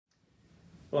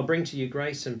Well, I bring to you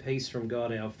grace and peace from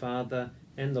God our Father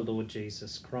and the Lord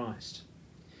Jesus Christ.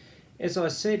 As I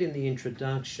said in the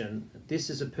introduction, this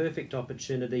is a perfect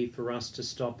opportunity for us to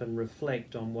stop and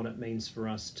reflect on what it means for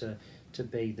us to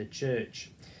be the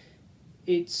church.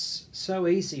 It's so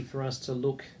easy for us to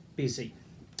look busy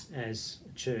as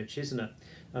a church, isn't it?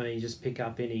 I mean, you just pick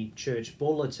up any church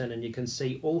bulletin and you can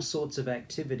see all sorts of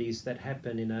activities that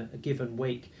happen in a given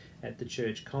week at the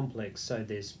church complex. So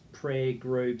there's prayer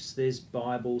groups, there's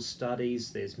Bible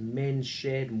studies, there's men's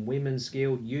shed and women's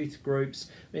guild, youth groups.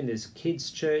 I mean, there's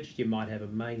kids' church, you might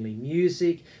have mainly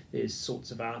music, there's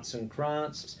sorts of arts and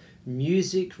crafts,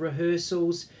 music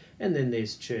rehearsals, and then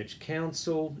there's church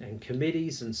council and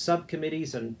committees and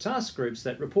subcommittees and task groups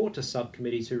that report to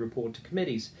subcommittees who report to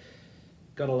committees.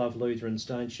 Gotta love Lutherans,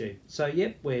 don't you? So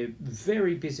yep, we're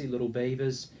very busy little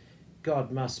beavers.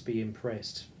 God must be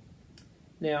impressed.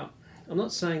 Now, I'm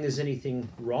not saying there's anything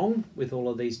wrong with all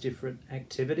of these different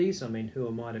activities. I mean, who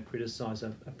am I to criticise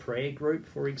a prayer group,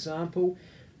 for example?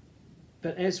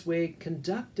 But as we're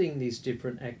conducting these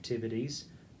different activities,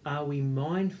 are we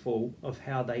mindful of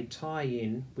how they tie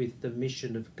in with the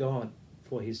mission of God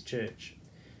for His church?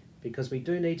 Because we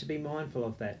do need to be mindful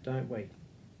of that, don't we?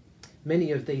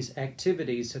 Many of these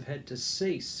activities have had to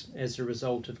cease as a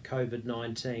result of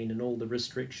COVID-19 and all the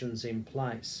restrictions in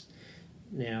place.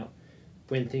 Now,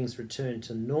 when things return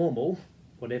to normal,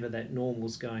 whatever that normal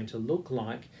is going to look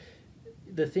like,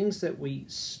 the things that we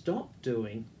stop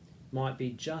doing might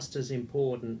be just as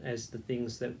important as the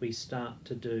things that we start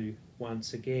to do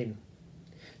once again.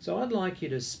 So I'd like you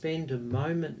to spend a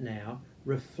moment now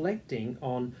reflecting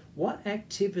on what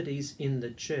activities in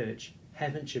the church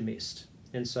haven't you missed?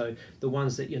 And so the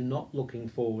ones that you're not looking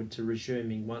forward to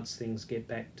resuming once things get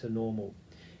back to normal.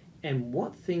 And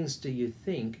what things do you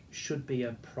think should be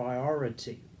a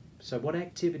priority? So what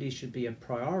activities should be a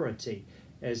priority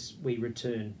as we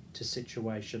return to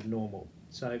situation normal?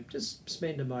 So just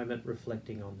spend a moment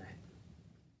reflecting on that.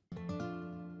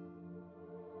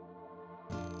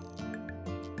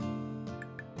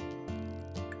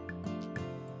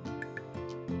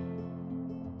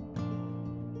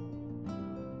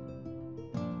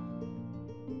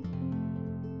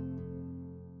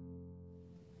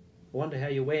 I wonder how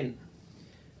you went.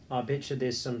 I bet you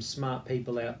there's some smart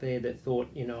people out there that thought,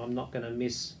 I'm not going to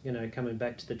miss, coming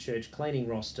back to the church cleaning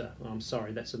roster. I'm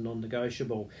sorry, that's a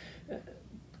non-negotiable.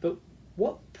 But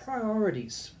what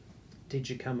priorities did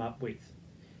you come up with?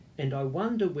 And I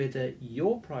wonder whether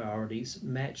your priorities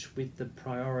match with the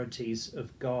priorities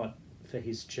of God for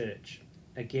His church.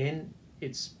 Again,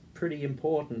 it's pretty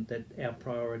important that our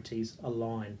priorities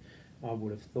align, I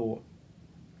would have thought.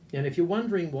 And if you're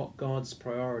wondering what God's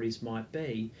priorities might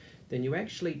be, then you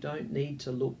actually don't need to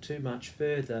look too much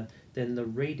further than the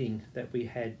reading that we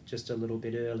had just a little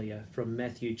bit earlier from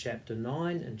Matthew chapter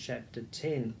 9 and chapter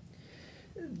 10.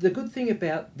 The good thing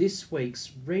about this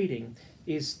week's reading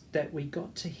is that we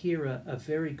got to hear a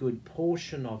very good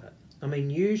portion of it. I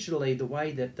mean, usually the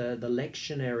way that the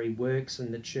lectionary works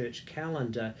in the church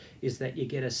calendar is that you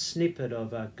get a snippet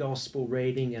of a gospel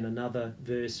reading and another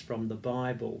verse from the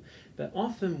Bible. But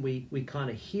often we kind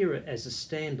of hear it as a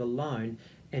standalone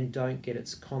and don't get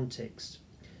its context.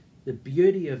 The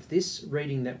beauty of this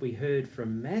reading that we heard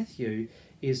from Matthew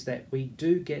is that we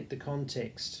do get the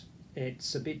context.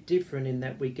 It's a bit different in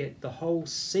that we get the whole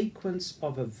sequence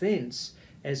of events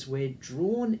as we're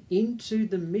drawn into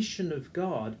the mission of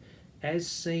God as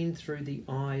seen through the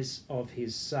eyes of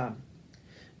His Son.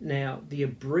 Now, the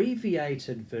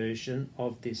abbreviated version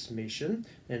of this mission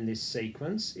and this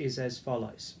sequence is as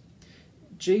follows.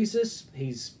 Jesus,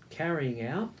 He's carrying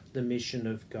out the mission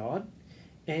of God,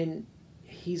 and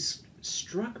He's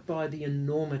struck by the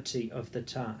enormity of the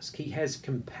task. He has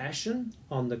compassion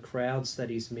on the crowds that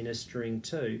He's ministering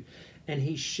to, and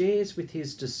He shares with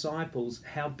His disciples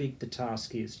how big the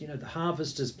task is. The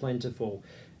harvest is plentiful,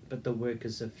 but the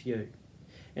workers are few.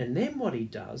 And then what He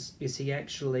does is He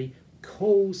actually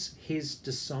calls His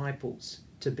disciples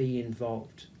to be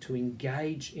involved, to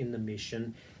engage in the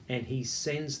mission, and He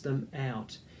sends them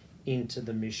out into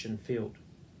the mission field.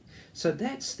 So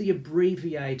that's the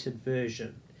abbreviated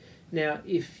version. Now,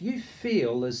 if you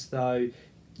feel as though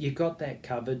you got that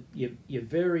covered, you're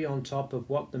very on top of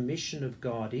what the mission of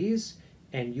God is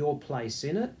and your place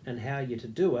in it and how you're to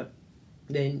do it,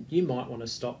 then you might want to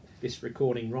stop this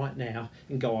recording right now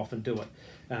and go off and do it.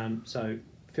 So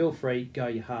feel free, go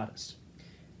your hardest.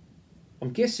 I'm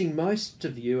guessing most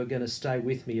of you are going to stay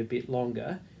with me a bit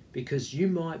longer because you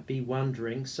might be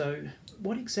wondering, so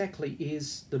what exactly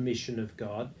is the mission of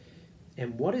God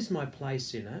and what is my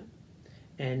place in it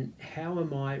and how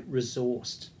am I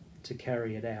resourced to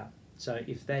carry it out? So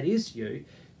if that is you,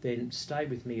 then stay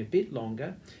with me a bit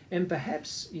longer, and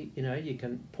perhaps you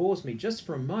can pause me just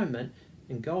for a moment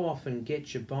and go off and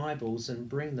get your Bibles and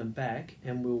bring them back,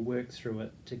 and we'll work through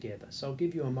it together. So I'll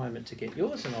give you a moment to get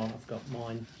yours, and I've got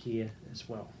mine here as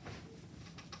well.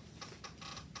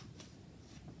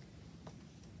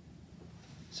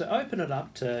 So open it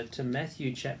up to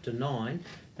Matthew chapter 9,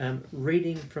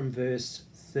 reading from verse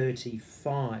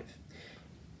 35.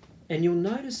 And you'll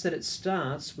notice that it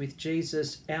starts with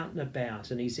Jesus out and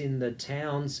about, and he's in the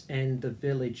towns and the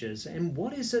villages. And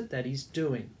what is it that he's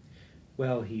doing?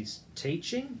 Well, he's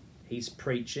teaching, he's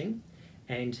preaching,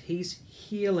 and he's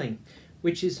healing,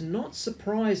 which is not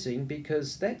surprising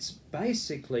because that's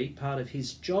basically part of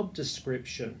his job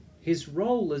description. His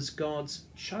role as God's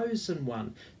chosen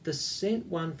one, the sent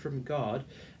one from God.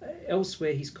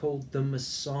 Elsewhere he's called the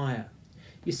Messiah.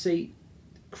 You see,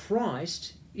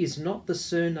 Christ is not the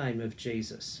surname of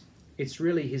Jesus. It's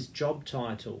really his job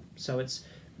title. So it's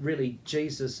really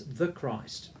Jesus the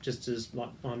Christ, just as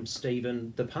like I'm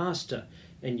Stephen the pastor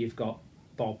and you've got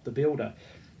Bob the builder,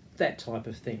 that type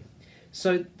of thing.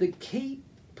 So the key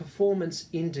performance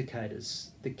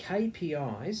indicators, the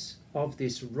KPIs of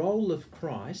this role of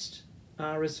Christ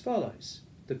are as follows.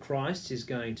 The Christ is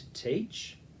going to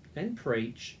teach and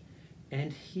preach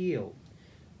and heal.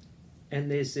 And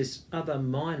there's this other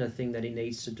minor thing that he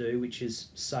needs to do, which is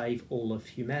save all of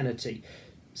humanity.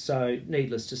 So,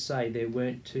 needless to say, there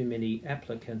weren't too many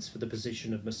applicants for the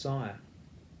position of Messiah.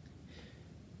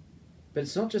 But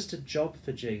it's not just a job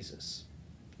for Jesus,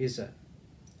 is it?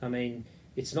 I mean,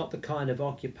 it's not the kind of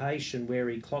occupation where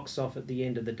he clocks off at the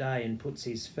end of the day and puts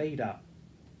his feet up.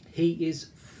 He is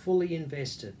fully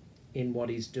invested in what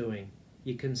he's doing.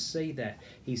 You can see that.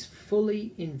 He's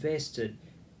fully invested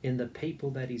in the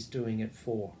people that he's doing it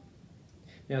for.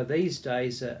 Now, these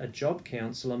days, a job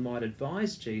counsellor might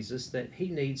advise Jesus that he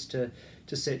needs to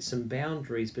set some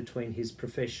boundaries between his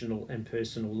professional and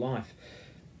personal life.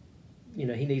 He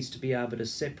needs to be able to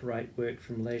separate work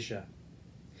from leisure.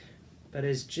 But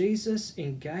as Jesus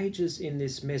engages in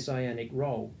this messianic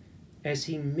role, as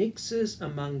he mixes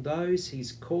among those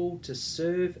he's called to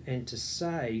serve and to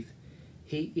save,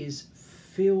 he is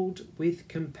filled with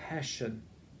compassion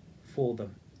for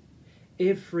them.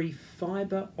 Every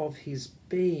fibre of his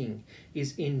being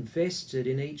is invested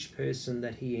in each person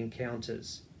that he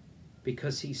encounters,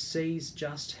 because he sees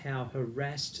just how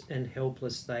harassed and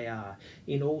helpless they are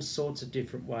in all sorts of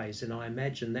different ways. And I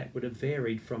imagine that would have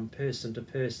varied from person to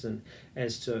person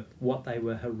as to what they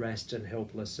were harassed and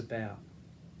helpless about.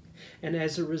 And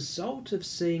as a result of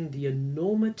seeing the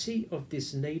enormity of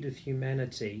this need of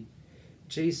humanity,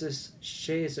 Jesus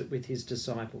shares it with his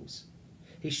disciples.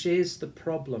 He shares the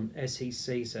problem as he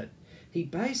sees it. He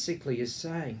basically is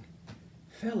saying,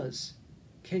 fellas,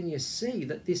 can you see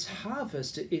that this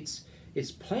harvest,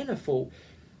 it's plentiful?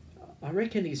 I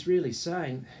reckon he's really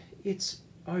saying it's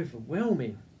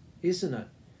overwhelming, isn't it?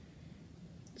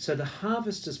 So the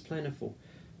harvest is plentiful,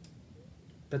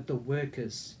 but the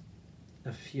workers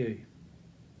are few.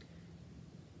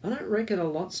 I don't reckon a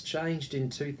lot's changed in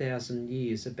 2,000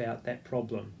 years about that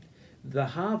problem. The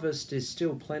harvest is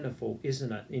still plentiful,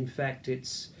 isn't it? In fact,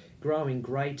 it's growing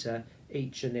greater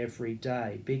each and every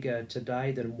day, bigger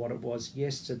today than what it was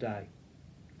yesterday.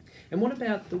 And what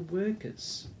about the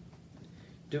workers?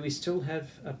 Do we still have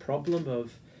a problem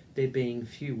of there being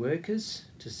few workers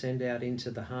to send out into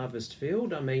the harvest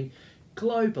field? I mean,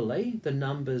 globally, the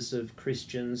numbers of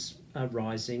Christians are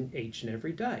rising each and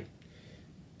every day.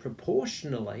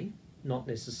 Proportionally, not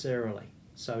necessarily.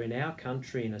 So in our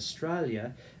country, in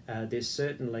Australia, there's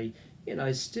certainly,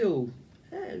 still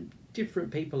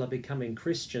different people are becoming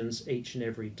Christians each and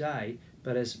every day,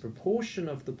 but as a proportion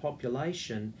of the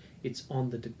population, it's on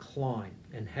the decline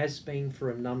and has been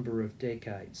for a number of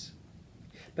decades.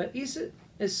 But is it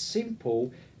as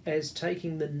simple as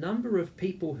taking the number of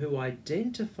people who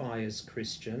identify as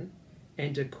Christian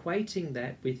and equating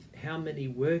that with how many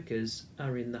workers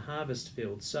are in the harvest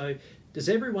field? So does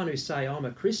everyone who say, I'm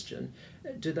a Christian,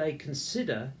 do they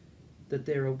consider that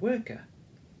they're a worker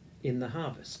in the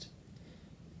harvest?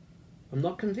 I'm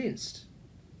not convinced.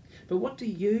 But what do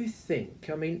you think?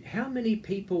 I mean, how many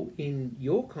people in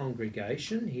your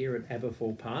congregation here at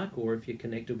Aberfoyle Park, or if you're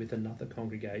connected with another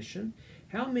congregation,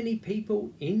 how many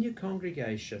people in your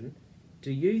congregation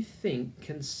do you think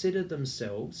consider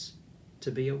themselves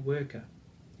to be a worker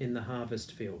in the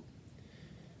harvest field?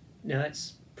 Now,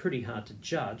 that's pretty hard to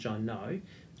judge, I know,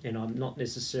 and I'm not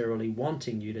necessarily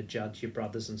wanting you to judge your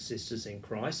brothers and sisters in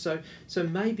Christ. So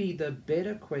maybe the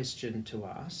better question to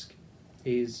ask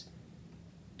is,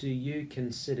 do you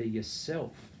consider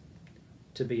yourself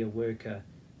to be a worker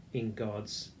in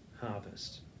God's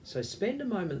harvest? So spend a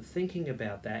moment thinking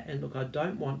about that. And look, I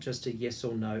don't want just a yes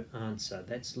or no answer.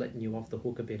 That's letting you off the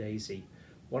hook a bit easy.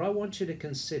 What I want you to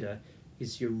consider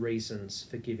is your reasons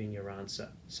for giving your answer.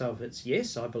 So if it's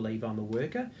yes, I believe I'm a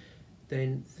worker,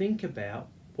 then think about,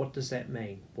 what does that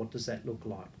mean? What does that look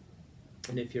like?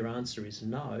 And if your answer is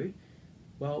no,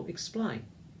 well, explain.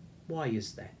 Why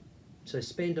is that? So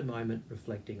spend a moment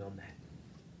reflecting on that.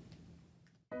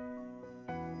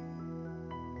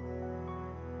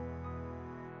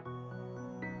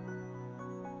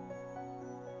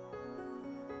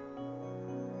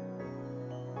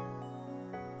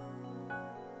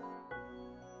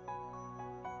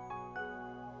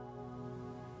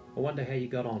 I wonder how you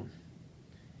got on.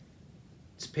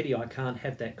 It's a pity I can't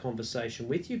have that conversation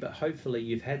with you, but hopefully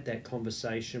you've had that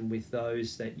conversation with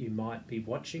those that you might be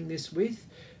watching this with,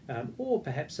 or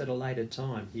perhaps at a later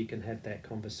time you can have that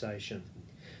conversation.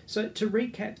 So to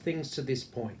recap things to this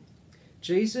point,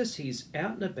 Jesus, he's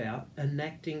out and about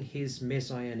enacting his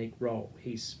messianic role.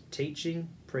 He's teaching,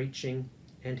 preaching,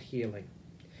 and healing.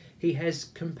 He has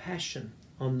compassion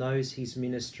on those he's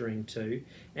ministering to,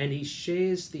 and he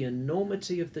shares the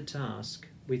enormity of the task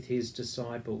with his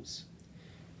disciples.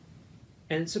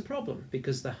 And it's a problem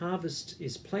because the harvest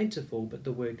is plentiful, but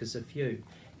the workers are few.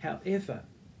 However,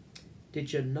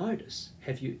 did you notice,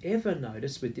 have you ever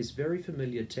noticed with this very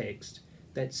familiar text,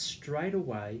 that straight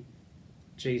away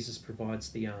Jesus provides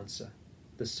the answer,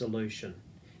 the solution?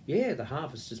 Yeah, the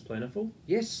harvest is plentiful.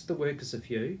 Yes, the workers are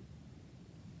few.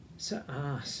 So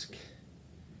ask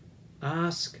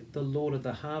the Lord of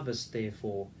the harvest,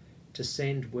 therefore, to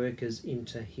send workers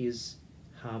into his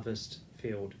harvest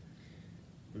field.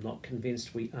 I'm not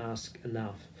convinced we ask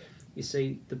enough. You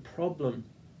see, the problem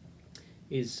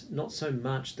is not so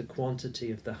much the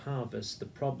quantity of the harvest, the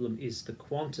problem is the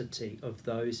quantity of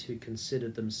those who consider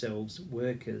themselves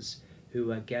workers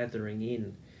who are gathering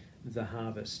in the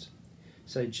harvest.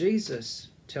 So Jesus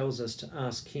tells us to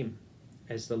ask him,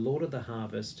 as the Lord of the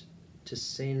harvest, to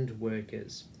send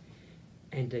workers.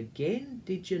 And again,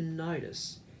 did you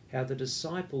notice how the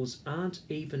disciples aren't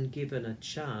even given a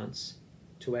chance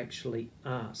to actually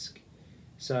ask?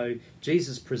 So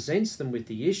Jesus presents them with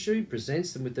the issue,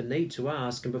 presents them with the need to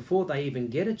ask, and before they even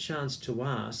get a chance to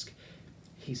ask,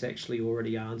 he's actually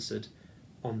already answered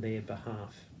on their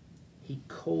behalf. He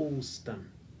calls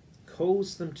them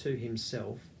to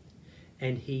himself,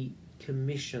 and he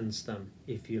commissions them,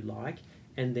 if you like,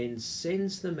 and then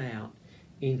sends them out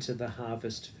into the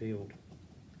harvest field.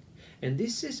 And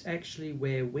this is actually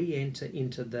where we enter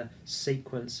into the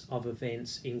sequence of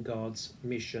events in God's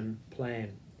mission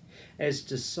plan. As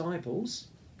disciples,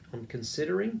 I'm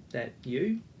considering that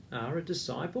you are a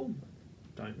disciple.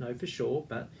 Don't know for sure,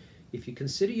 but if you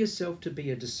consider yourself to be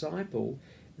a disciple,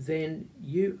 then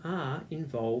you are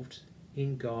involved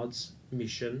in God's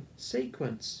mission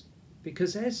sequence.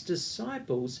 Because as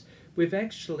disciples, we've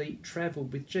actually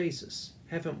travelled with Jesus,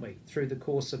 haven't we, through the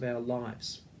course of our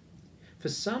lives. For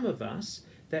some of us,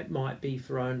 that might be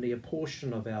for only a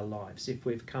portion of our lives. If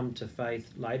we've come to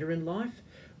faith later in life,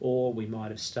 or we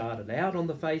might have started out on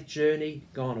the faith journey,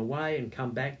 gone away and come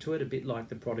back to it, a bit like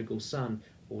the prodigal son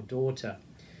or daughter.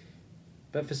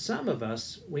 But for some of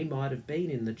us, we might have been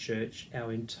in the church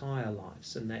our entire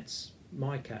lives, and that's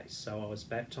my case. So I was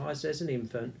baptised as an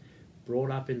infant, brought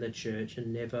up in the church,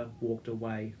 and never walked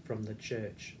away from the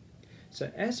church.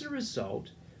 So as a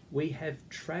result, we have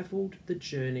travelled the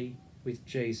journey with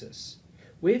Jesus.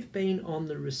 We've been on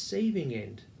the receiving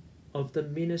end of the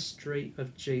ministry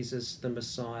of Jesus the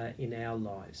Messiah in our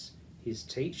lives. His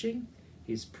teaching,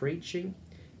 his preaching,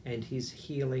 and his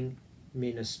healing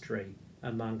ministry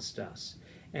amongst us.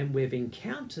 And we've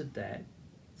encountered that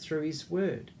through his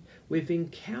word. We've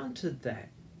encountered that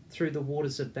through the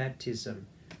waters of baptism.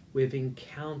 We've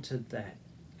encountered that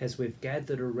as we've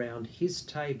gathered around his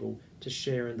table to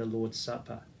share in the Lord's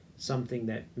Supper, something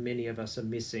that many of us are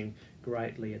missing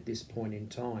greatly at this point in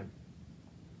time.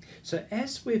 So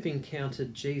as we've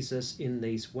encountered Jesus in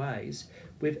these ways,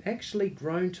 we've actually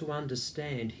grown to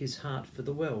understand his heart for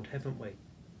the world, haven't we?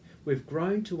 We've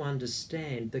grown to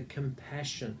understand the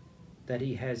compassion that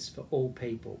he has for all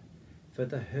people, for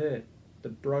the hurt, the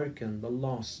broken, the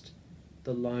lost,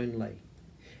 the lonely.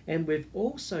 And we've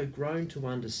also grown to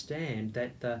understand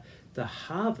that the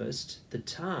harvest, the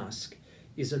task,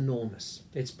 is enormous.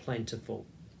 It's plentiful.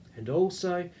 And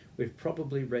also, we've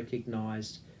probably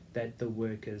recognised that the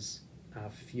workers are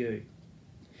few.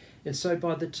 And so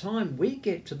by the time we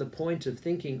get to the point of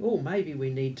thinking, oh, maybe we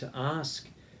need to ask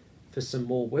for some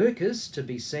more workers to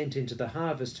be sent into the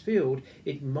harvest field,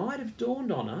 it might have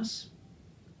dawned on us,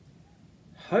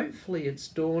 hopefully it's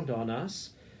dawned on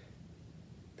us,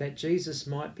 that Jesus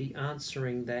might be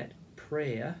answering that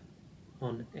prayer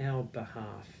on our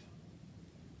behalf.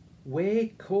 We're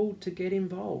called to get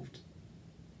involved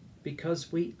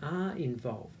because we are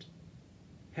involved.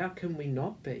 How can we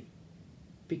not be?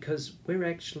 Because we're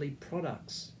actually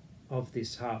products of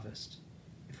this harvest.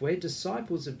 If we're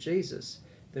disciples of Jesus,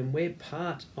 then we're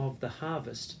part of the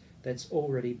harvest that's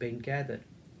already been gathered.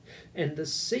 And the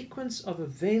sequence of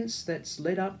events that's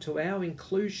led up to our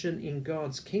inclusion in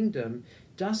God's kingdom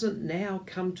doesn't now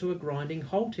come to a grinding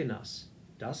halt in us,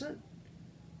 does it?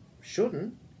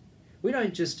 Shouldn't. We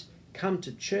don't just come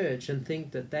to church and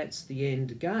think that that's the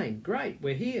end game. Great,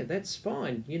 we're here, that's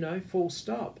fine, full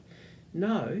stop.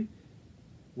 No,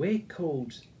 we're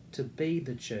called to be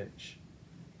the church,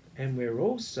 and we're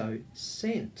also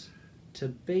sent to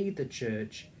be the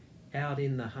church out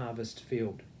in the harvest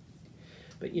field.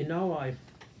 But I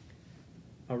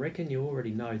reckon you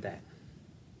already know that.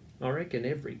 I reckon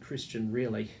every Christian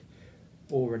really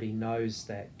already knows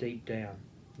that deep down,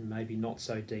 maybe not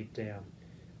so deep down.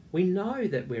 We know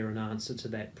that we're an answer to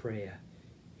that prayer.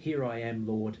 Here I am,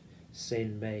 Lord,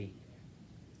 send me.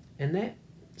 And that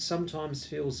sometimes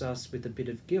fills us with a bit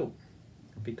of guilt,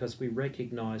 because we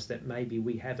recognise that maybe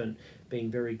we haven't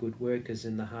been very good workers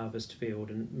in the harvest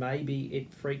field, and maybe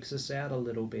it freaks us out a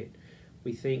little bit.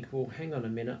 We think, well, hang on a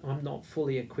minute, I'm not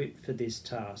fully equipped for this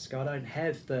task. I don't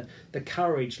have the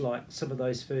courage like some of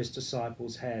those first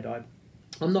disciples had.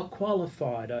 I'm not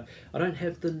qualified. I don't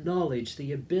have the knowledge,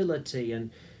 the ability, and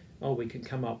we can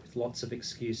come up with lots of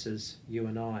excuses, you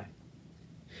and I.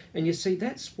 And you see,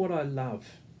 that's what I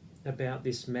love about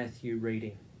this Matthew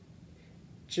reading.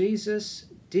 Jesus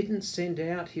didn't send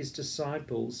out his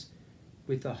disciples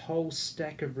with a whole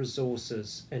stack of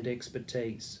resources and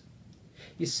expertise.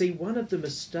 You see, one of the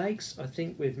mistakes I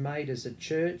think we've made as a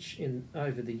church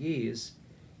over the years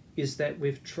is that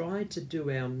we've tried to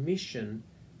do our mission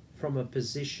from a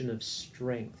position of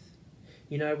strength.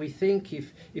 We think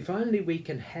if only we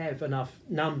can have enough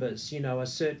numbers, a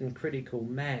certain critical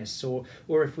mass, or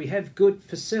if we have good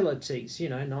facilities,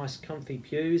 nice comfy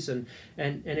pews, and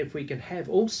if we can have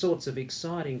all sorts of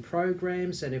exciting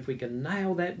programs, and if we can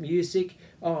nail that music,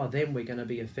 then we're going to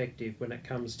be effective when it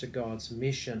comes to God's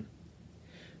mission.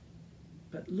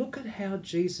 But look at how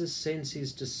Jesus sends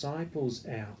his disciples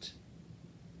out.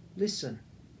 Listen.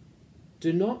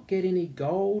 Do not get any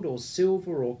gold or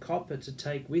silver or copper to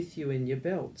take with you in your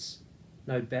belts.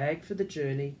 No bag for the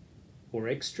journey, or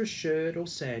extra shirt or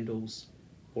sandals,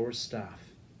 or a staff.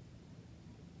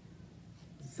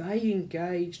 They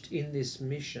engaged in this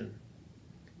mission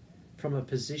from a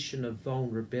position of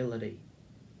vulnerability,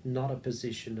 not a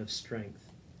position of strength.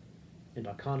 And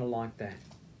I kind of like that.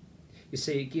 You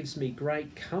see, it gives me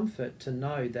great comfort to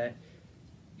know that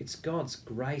it's God's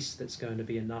grace that's going to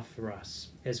be enough for us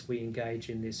as we engage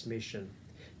in this mission.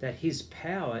 That his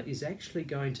power is actually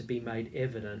going to be made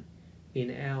evident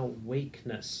in our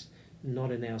weakness,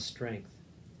 not in our strength.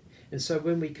 And so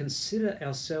when we consider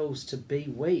ourselves to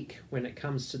be weak when it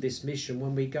comes to this mission,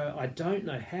 when we go, I don't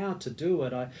know how to do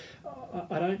it,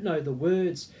 I don't know the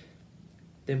words,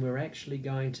 then we're actually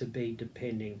going to be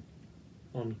depending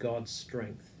on God's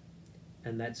strength.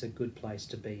 And that's a good place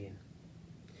to be in.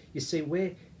 You see,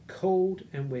 we're called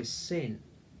and we're sent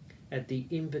at the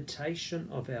invitation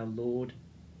of our Lord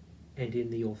and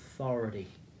in the authority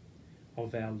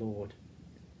of our Lord.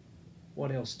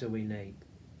 What else do we need?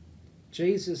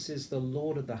 Jesus is the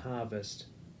Lord of the harvest,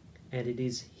 and it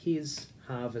is his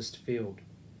harvest field.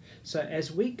 So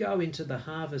as we go into the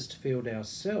harvest field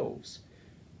ourselves,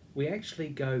 we actually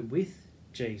go with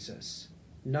Jesus,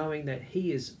 knowing that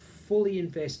he is fully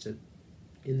invested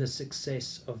in the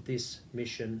success of this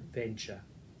mission venture.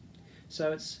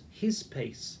 So it's his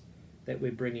peace that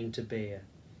we're bringing to bear.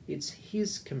 It's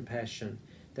his compassion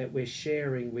that we're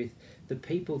sharing with the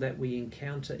people that we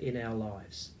encounter in our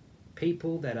lives.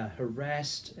 People that are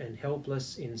harassed and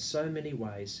helpless in so many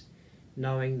ways,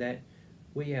 knowing that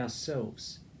we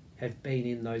ourselves have been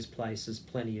in those places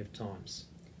plenty of times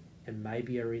and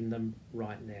maybe are in them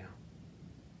right now.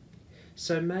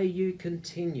 So may you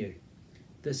continue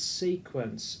the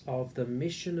sequence of the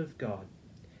mission of God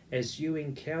as you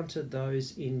encounter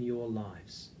those in your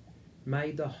lives.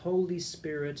 May the Holy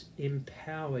Spirit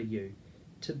empower you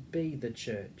to be the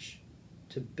church,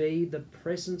 to be the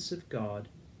presence of God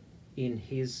in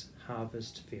his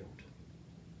harvest field.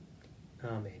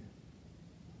 Amen.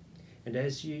 And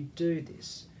as you do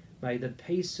this, may the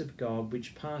peace of God,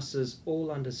 which passes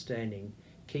all understanding,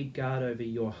 keep guard over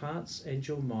your hearts and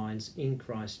your minds in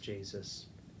Christ Jesus.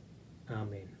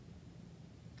 Amen.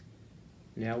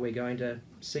 Now we're going to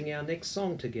sing our next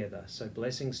song together, so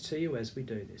blessings to you as we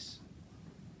do this.